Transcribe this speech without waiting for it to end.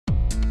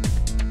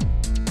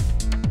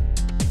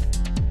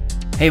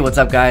Hey, what's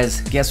up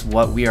guys? Guess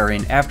what? We are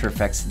in After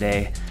Effects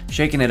today,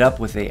 shaking it up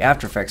with a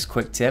After Effects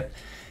quick tip.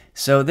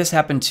 So this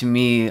happened to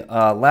me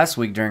last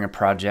week during a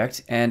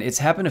project, and it's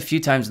happened a few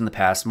times in the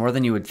past, more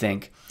than you would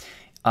think.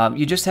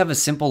 You just have a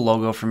simple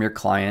logo from your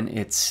client.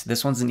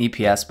 This one's an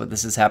EPS, but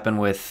this has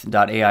happened with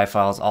 .ai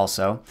files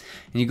also.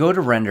 And you go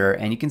to render,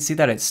 and you can see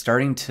that it's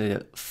starting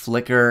to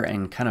flicker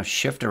and kind of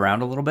shift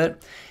around a little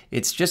bit.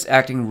 It's just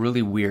acting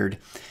really weird.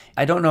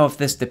 I don't know if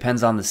this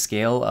depends on the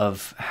scale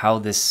of how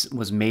this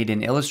was made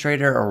in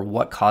Illustrator or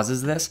what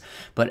causes this,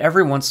 but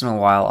every once in a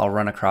while I'll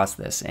run across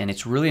this and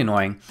it's really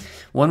annoying.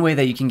 One way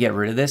that you can get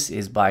rid of this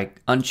is by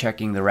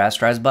unchecking the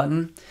rasterize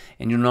button,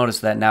 and you'll notice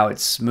that now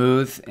it's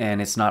smooth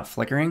and it's not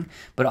flickering,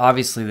 but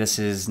obviously this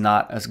is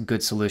not a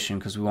good solution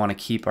because we want to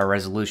keep our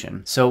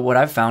resolution. So what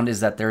I've found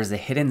is that there's a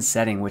hidden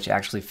setting which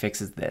actually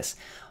fixes this.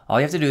 All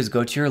you have to do is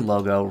go to your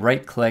logo,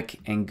 right click,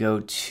 and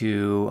go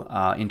to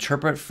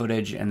interpret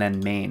footage and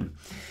then main.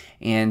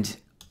 And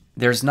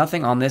there's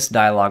nothing on this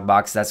dialog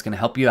box that's going to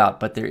help you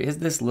out, but there is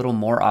this little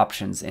more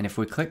options. And if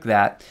we click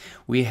that,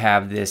 we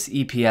have this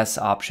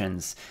EPS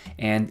options,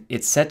 and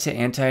it's set to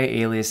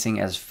anti-aliasing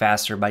as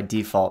faster by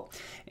default.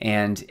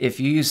 And if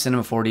you use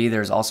Cinema 4D,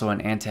 there's also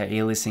an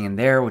anti-aliasing in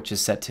there, which is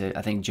set to,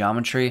 I think,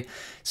 geometry.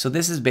 So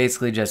this is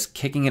basically just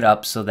kicking it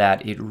up so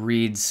that it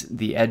reads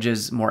the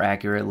edges more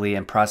accurately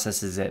and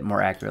processes it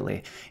more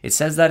accurately. It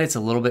says that it's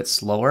a little bit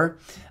slower,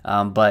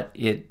 but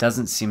it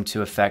doesn't seem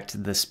to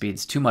affect the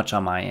speeds too much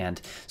on my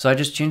end. So I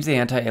just changed the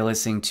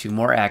anti-aliasing to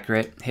more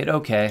accurate, hit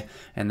OK,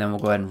 and then we'll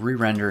go ahead and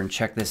re-render and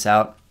check this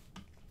out.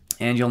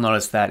 And you'll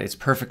notice that it's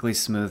perfectly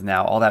smooth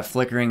now. All that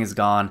flickering is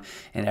gone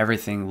and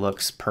everything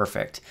looks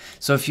perfect.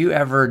 So if you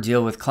ever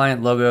deal with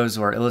client logos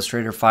or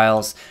Illustrator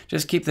files,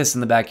 just keep this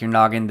in the back of your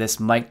noggin. This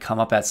might come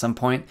up at some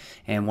point,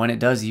 and when it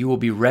does, you will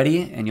be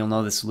ready and you'll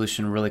know the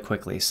solution really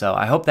quickly. So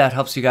I hope that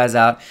helps you guys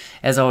out.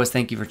 As always,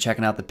 thank you for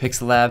checking out the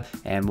Pixel Lab,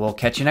 and we'll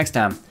catch you next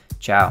time.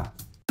 Ciao.